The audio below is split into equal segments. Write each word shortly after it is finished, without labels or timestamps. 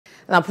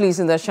Now, police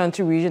in the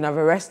Ashanti region have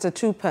arrested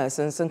 2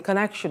 persons in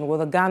connection with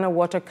the Ghana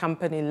Water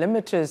Company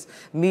Limited's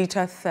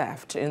meter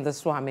theft in the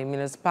Swami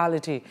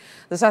municipality.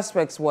 The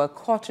suspects were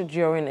caught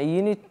during a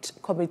unit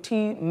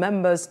committee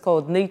members'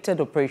 coordinated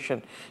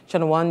operation.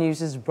 ChannelOne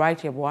News'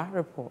 Bright Yabwa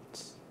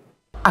reports.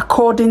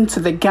 According to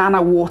the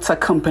Ghana Water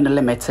Company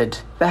Limited,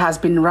 there has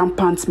been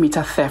rampant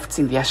meter theft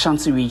in the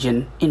Ashanti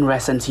region in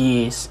recent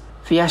years.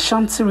 The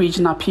Ashanti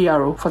Regional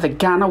PRO for the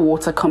Ghana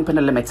Water Company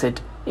Limited,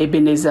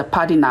 Ebenezer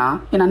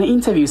Padina, in an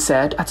interview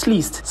said at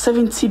least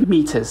 70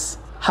 meters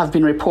have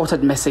been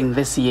reported missing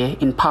this year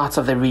in parts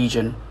of the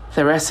region.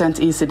 The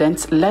recent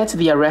incident led to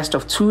the arrest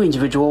of 2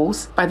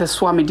 individuals by the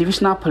Swami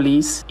Divisional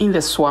Police in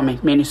the Swami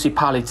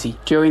municipality.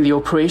 During the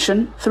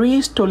operation,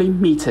 3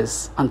 stolen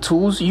meters and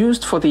tools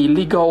used for the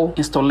illegal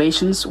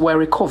installations were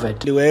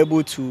recovered. They were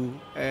able to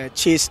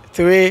chase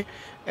 3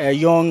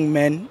 young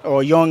men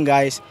or young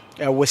guys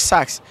with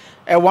sacks.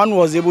 One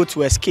was able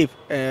to escape.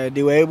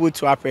 They were able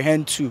to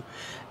apprehend 2.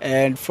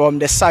 And from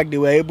the sack, they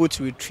were able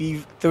to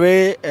retrieve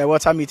 3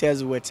 water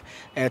meters with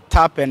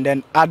tap and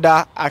then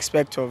other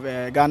aspects of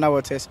Ghana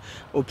Water's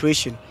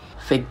operation.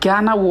 The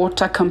Ghana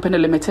Water Company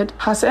Limited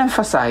has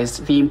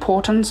emphasized the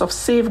importance of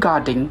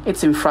safeguarding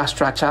its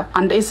infrastructure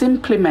and is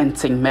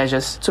implementing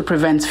measures to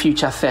prevent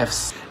future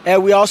thefts.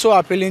 We are also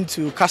appealing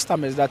to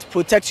customers that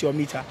protect your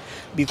meter,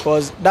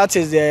 because that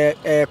is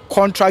a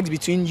contract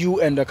between you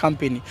and the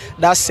company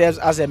that serves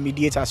as a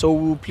mediator. So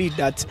we will plead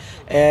that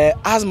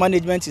as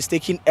management is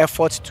taking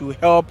effort to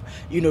help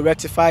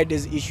rectify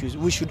these issues,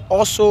 we should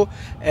also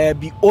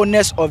be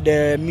owners of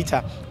the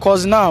meter,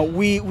 because now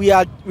we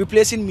are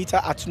replacing meter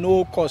at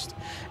no cost.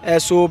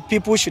 So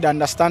people should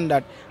understand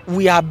that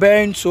we are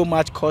bearing so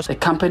much cost. The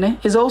company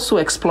is also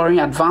exploring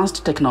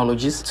advanced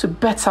technologies to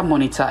better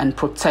monitor and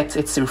protect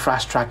its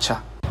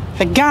infrastructure.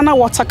 The Ghana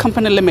Water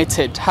Company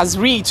Limited has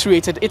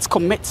reiterated its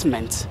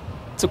commitment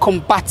to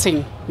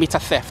combating meter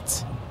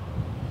theft.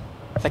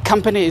 The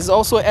company is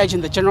also urging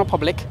the general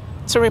public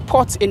to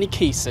report any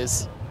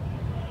cases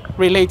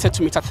related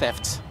to meter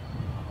theft.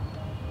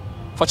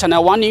 For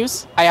ChannelOne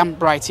News, I am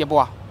Bright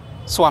Yabwa,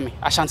 Swami,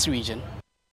 Ashanti Region.